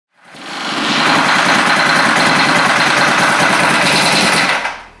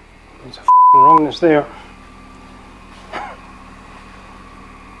wrongness there.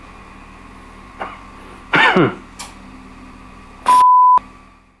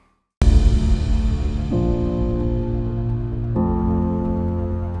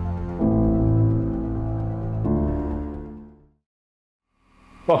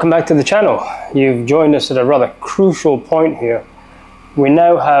 Welcome back to the channel. You've joined us at a rather crucial point here. We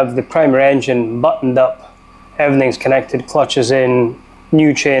now have the primary engine buttoned up, everything's connected, clutch is in,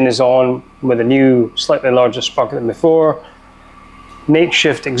 new chain is on with a new slightly larger sprocket than before,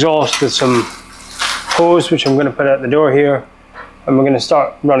 makeshift exhaust with some hose which I'm going to put out the door here, and we're going to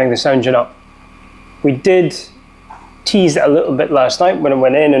start running this engine up. We did tease it a little bit last night when it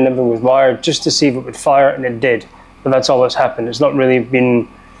went in and everything was wired just to see if it would fire, and it did, but that's all that's happened. It's not really been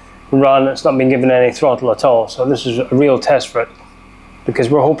run, it's not been given any throttle at all, so this is a real test for it because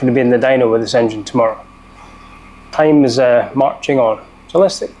we're hoping to be in the dyno with this engine tomorrow. Time is marching on, so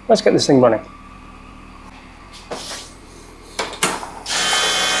let's get this thing running.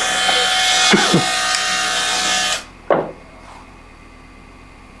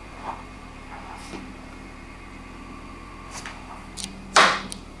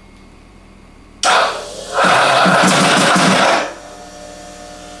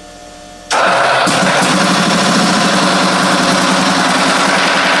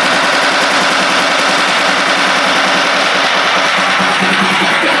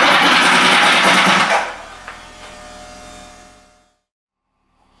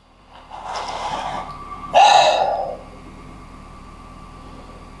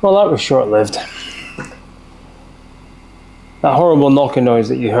 Well, that was short-lived. That horrible knocking noise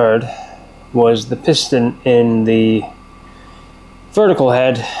that you heard was the piston in the vertical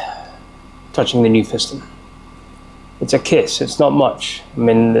head touching the new piston. It's a kiss, it's not much. I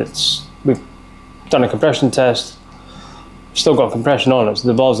mean, we've done a compression test, still got compression on it, so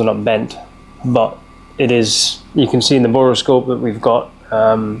the valves are not bent, but it is, you can see in the borescope that we've got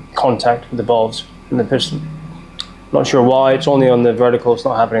contact with the valves in the piston. Not sure why, it's only on the vertical, it's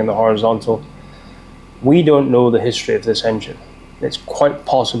not happening on the horizontal. We don't know the history of this engine. It's quite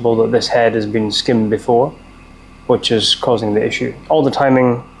possible that this head has been skimmed before, which is causing the issue. All the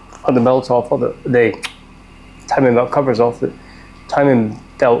timing on the belt off, all the timing belt covers off, the timing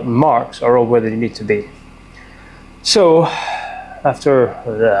belt marks are all where they need to be. So, after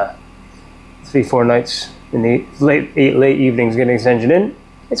 3-4 nights in the late evenings getting this engine in,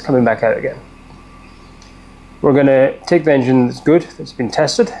 it's coming back out again. We're going to take the engine that's good, that's been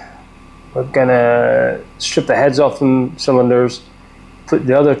tested. We're going to strip the heads off them, cylinders, put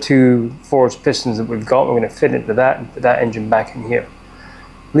the other two forged pistons that we've got, we're going to fit into that and put that engine back in here.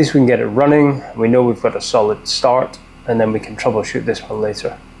 At least we can get it running, we know we've got a solid start, and then we can troubleshoot this one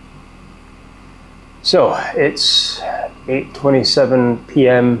later. So, it's 8:27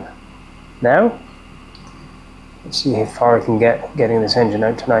 p.m. now. Let's see how far we can get getting this engine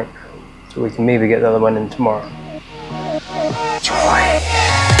out tonight, so we can maybe get the other one in tomorrow. Joy.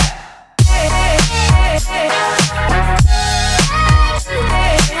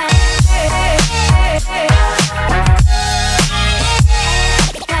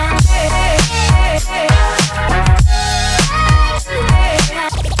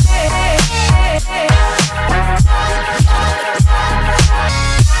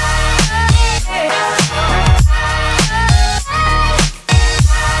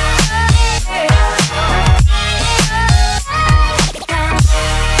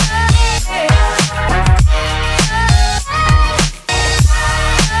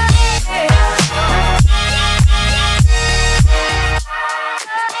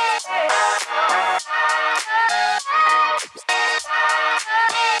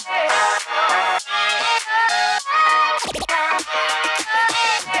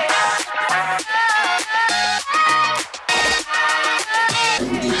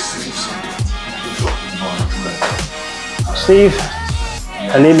 Steve,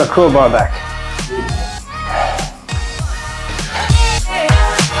 I need my crowbar back.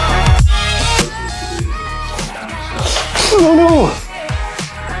 Oh no!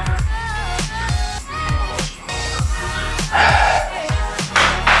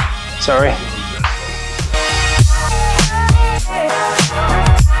 Sorry.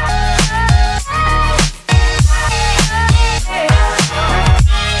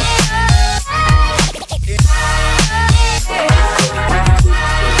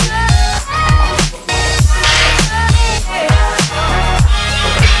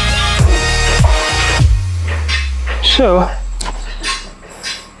 So,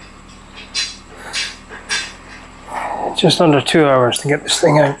 just under 2 hours to get this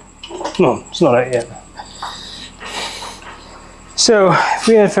thing out. No, it's not out yet. So, if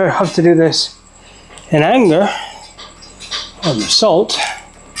we ever have to do this in anger on the salt,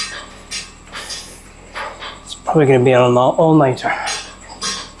 it's probably going to be an all-nighter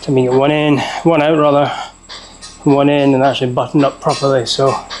to me. Get one out rather, one in and actually buttoned up properly,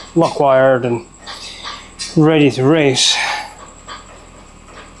 so lock wired and ready to race.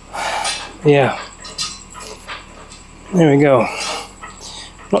 Yeah, there we go.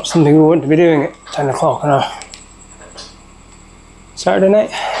 Not something we want to be doing at 10 o'clock on a Saturday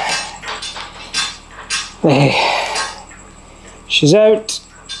night. Hey, she's out.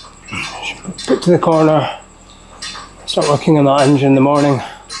 Put to the corner. Start working on that engine in the morning.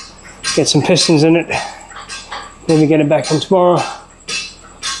 Get some pistons in it. Maybe get it back in tomorrow.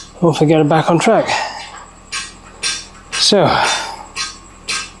 Hopefully get it back on track. So,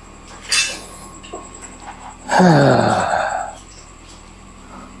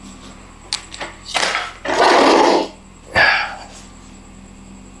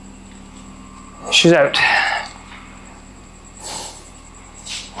 she's out.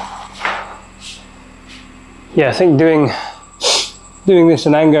 Yeah, I think doing this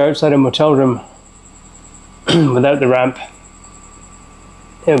in anger outside a motel room without the ramp,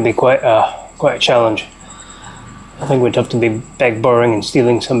 it would be quite a challenge. I think we'd have to be borrowing and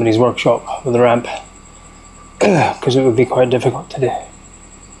stealing somebody's workshop with a ramp, because it would be quite difficult to do.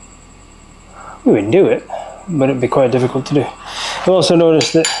 We would do it, but it'd be quite difficult to do. I've also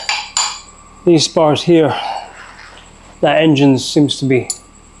noticed that these spars here, that engine seems to be a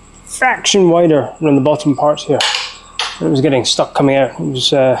fraction wider than the bottom parts here. It was getting stuck coming out. It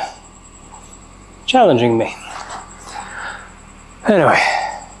was challenging me. Anyway,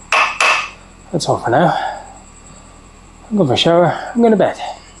 that's all for now. I'll go for a shower. I'm going to bed.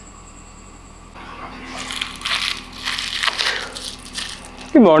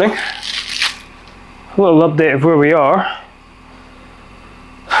 Good morning. A little update of where we are.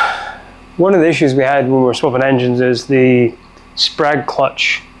 One of the issues we had when we were swapping engines is the sprag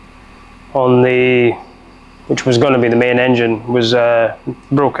clutch on the, which was going to be the main engine, was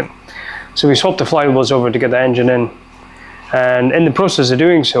broken. So we swapped the flywheels over to get the engine in. And in the process of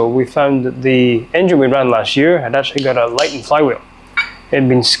doing so, we found that the engine we ran last year had actually got a lightened flywheel. It had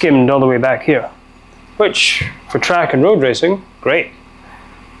been skimmed all the way back here, which for track and road racing, great.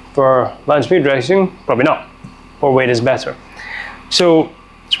 For land speed racing, probably not. More weight is better. So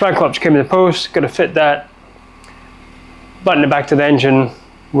sprag clutch came in the post, got to fit that, button it back to the engine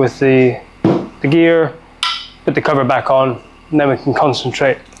with the gear, put the cover back on, and then we can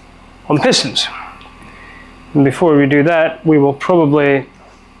concentrate on pistons. And before we do that, we will probably,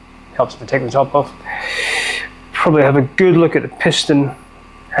 helps if I take the top off, probably have a good look at the piston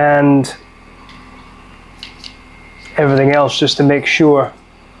and everything else just to make sure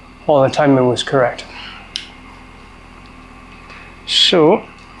all the timing was correct. So,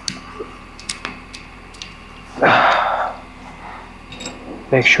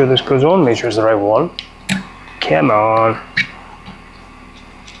 make sure this goes on, make sure it's the right one. Come on.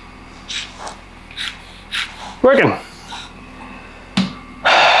 Working.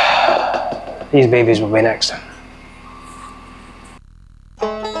 These babies will be next.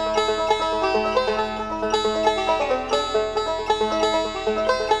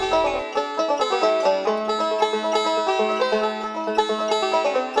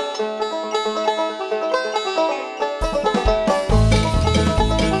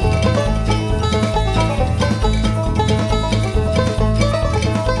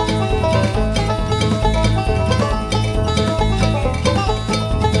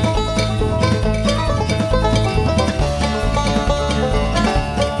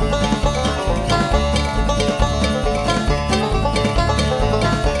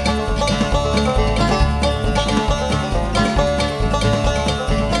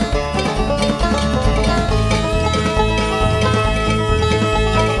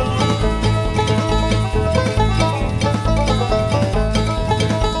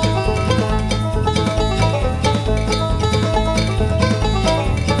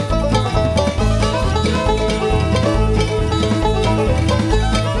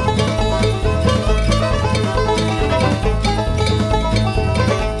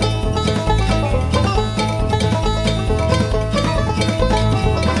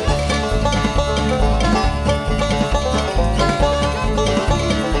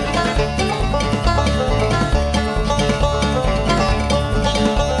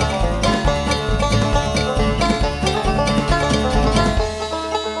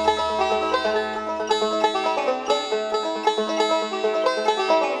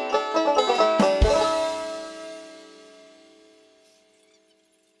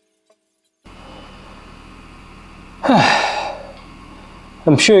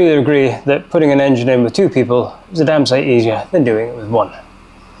 I'm sure you'll agree that putting an engine in with 2 people is a damn sight easier than doing it with 1.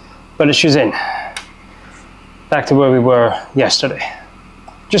 But it's she's in. Back to where we were yesterday.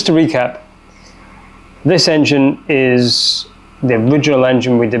 Just to recap, this engine is the original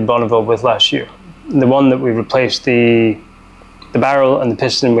engine we did Bonneville with last year. The one that we replaced the barrel and the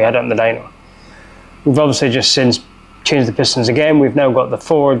piston we had out in the dyno. We've obviously just since changed the pistons again. We've now got the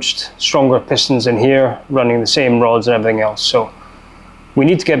forged, stronger pistons in here, running the same rods and everything else. So we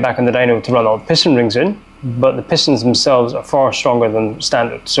need to get back on the dyno to run all the piston rings in, but the pistons themselves are far stronger than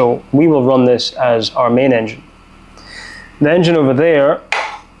standard. So we will run this as our main engine. The engine over there,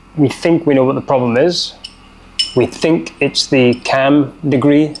 we think we know what the problem is. We think it's the cam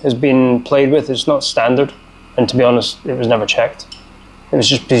degree has been played with. It's not standard. And to be honest, it was never checked. It was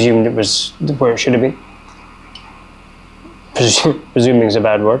just presumed it was where it should have been. Presuming is a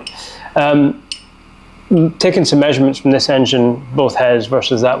bad word. Taking some measurements from this engine, both heads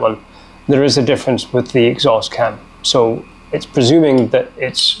versus that one, there is a difference with the exhaust cam. So it's presuming that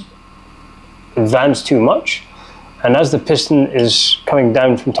it's advanced too much. And as the piston is coming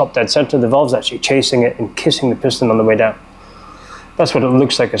down from top dead center, the valve's actually chasing it and kissing the piston on the way down. That's what it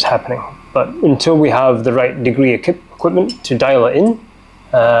looks like is happening. But until we have the right degree of equipment to dial it in,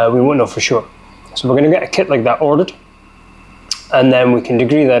 we won't know for sure. So we're going to get a kit like that ordered, and then we can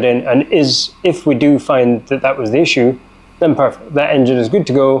degree that in. And if we do find that that was the issue, then perfect. That engine is good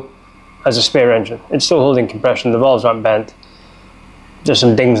to go as a spare engine. It's still holding compression, the valves aren't bent. There's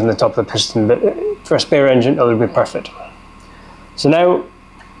some dings in the top of the piston, but for a spare engine, it'll be perfect. So now,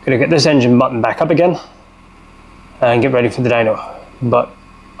 I'm going to get this engine button back up again and get ready for the dyno. But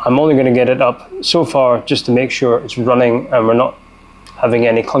I'm only going to get it up so far just to make sure it's running and we're not having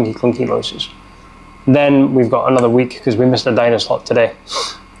any clunky noises. Then we've got another week, because we missed a dyno slot today,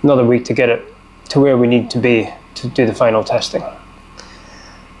 another week to get it to where we need to be to do the final testing.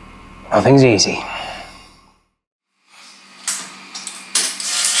 Nothing's easy.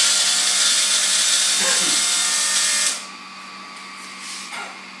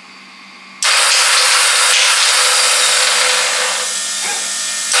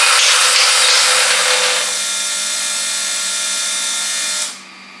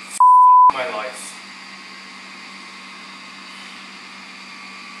 My life.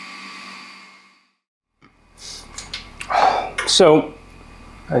 So,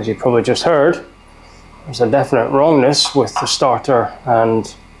 as you probably just heard, there's a definite wrongness with the starter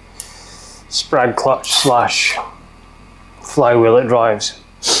and sprag clutch slash flywheel it drives.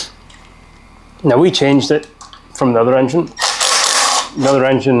 Now we changed it from the other engine. The other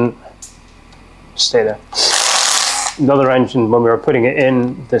engine, stay there. The other engine, when we were putting it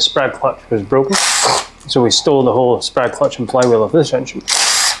in, the sprag clutch was broken. So we stole the whole sprag clutch and flywheel of this engine.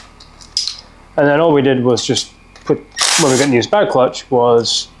 And then all we did was just put, when we got the new sprag clutch,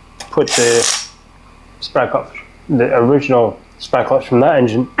 was put the sprag clutch, the original sprag clutch from that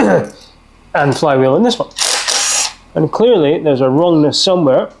engine and flywheel in this one. And clearly there's a wrongness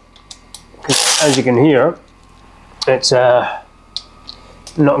somewhere, because as you can hear, it's not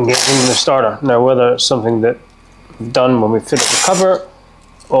engaging in the starter. Now whether it's something that we've done when we fit up the cover,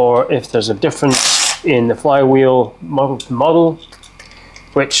 or if there's a difference in the flywheel model to model,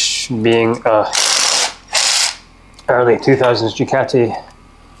 which being early 2000s Ducati,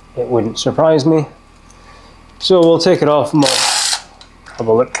 it wouldn't surprise me. So we'll take it off and we'll have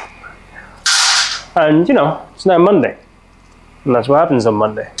a look. And you know, it's now Monday, and that's what happens on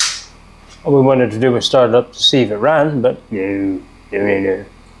Monday. All we wanted to do was start it up to see if it ran, but no.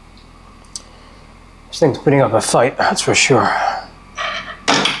 This thing's putting up a fight, that's for sure.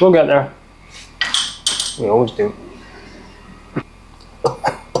 We'll get there. We always do.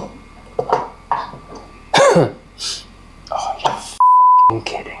 Oh, you're fucking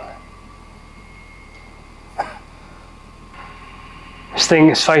kidding. This thing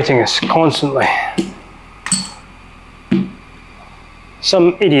is fighting us constantly.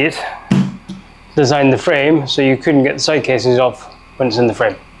 Some idiot designed the frame so you couldn't get the side casings off when it's in the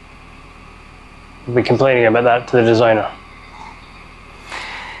frame. I'll be complaining about that to the designer.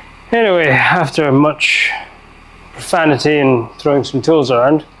 Anyway, after much profanity and throwing some tools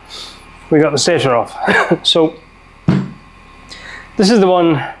around, we got the stator off. So, this is the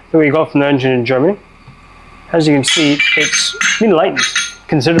one that we got from the engine in Germany. As you can see, it's been lightened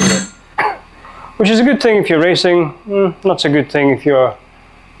considerably, which is a good thing if you're racing, not so good thing if you're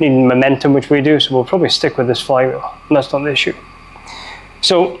needing momentum, which we do, so we'll probably stick with this flywheel, and that's not the issue.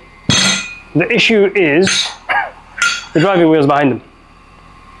 So, the issue is the driving wheels behind them.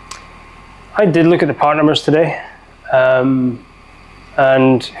 I did look at the part numbers today, and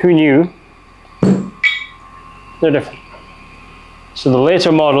who knew? They're different. So the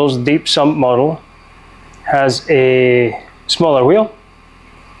later models, deep sump model, has a smaller wheel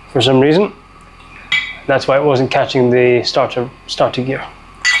for some reason. That's why it wasn't catching the starter gear.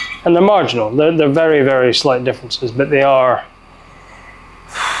 And they're marginal. They're very, very slight differences, but they are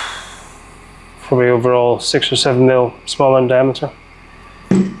probably overall 6 or 7 mil smaller in diameter.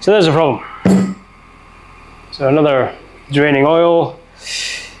 So there's a problem. So another draining oil,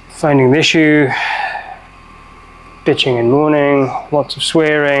 finding the issue, bitching and moaning, lots of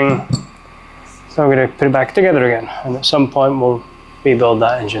swearing. So I'm going to put it back together again, and at some point we'll rebuild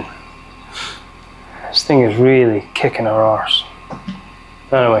that engine. This thing is really kicking our arse.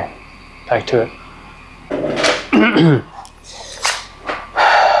 Anyway, back to it.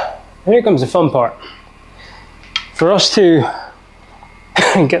 Here comes the fun part. For us to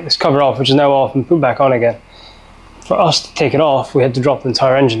get this cover off, which is now off, and put back on again, for us to take it off, we had to drop the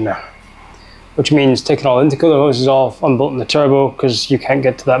entire engine down. Which means taking all the intercooler hoses off, unbolting the turbo, because you can't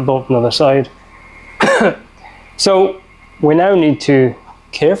get to that bolt on the other side. So we now need to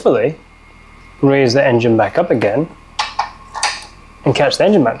carefully raise the engine back up again and catch the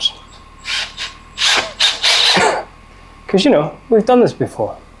engine mounts. Because, you know, we've done this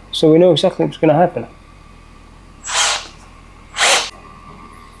before, so we know exactly what's going to happen.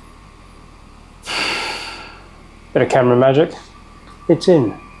 Bit of camera magic. It's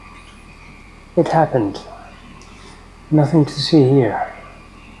in. It happened. Nothing to see here.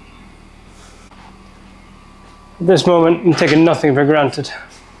 At this moment, I'm taking nothing for granted.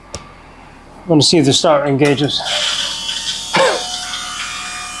 I want to see if the starter engages.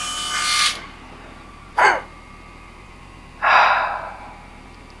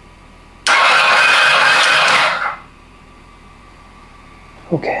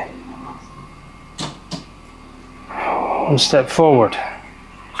 Okay. One step forward.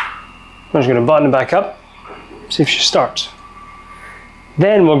 I'm just going to button it back up, see if she starts.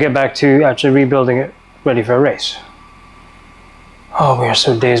 Then we'll get back to actually rebuilding it, ready for a race. Oh, we are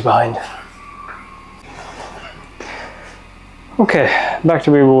so days behind. Okay, back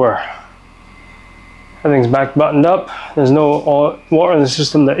to where we were. Everything's back buttoned up. There's no oil, water in the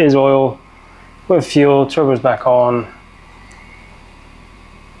system. There is oil. We have fuel. Turbo's back on.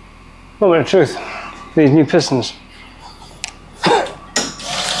 Moment of truth. These new pistons.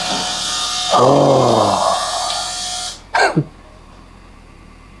 Oh.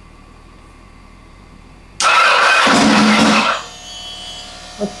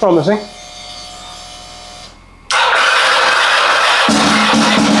 That's promising.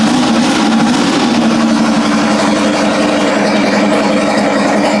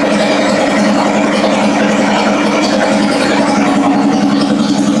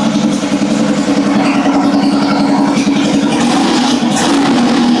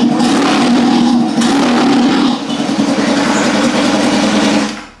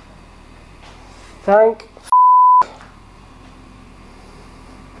 Thank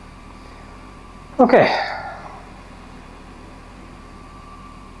Okay.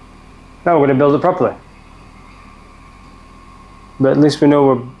 Now we're going to build it properly. But at least we know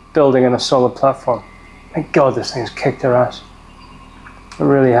we're building on a solid platform. Thank God this thing's kicked our ass. It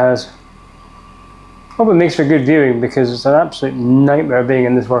really has. Hope it makes for good viewing because it's an absolute nightmare being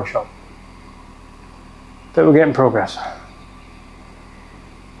in this workshop. But we're getting progress.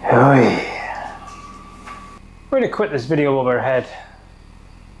 Oy. We're going to quit this video overhead.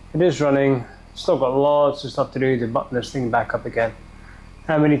 It is running. Still got lots of stuff to do to button this thing back up again.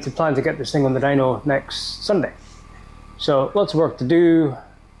 And we need to plan to get this thing on the dyno next Sunday. So lots of work to do.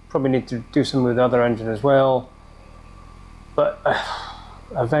 Probably need to do some with the other engine as well. But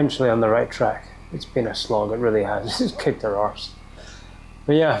eventually on the right track. It's been a slog, it really has. This has kicked our arse.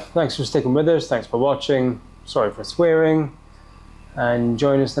 But yeah, thanks for sticking with us. Thanks for watching. Sorry for swearing. And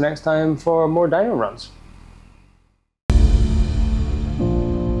join us the next time for more dyno runs.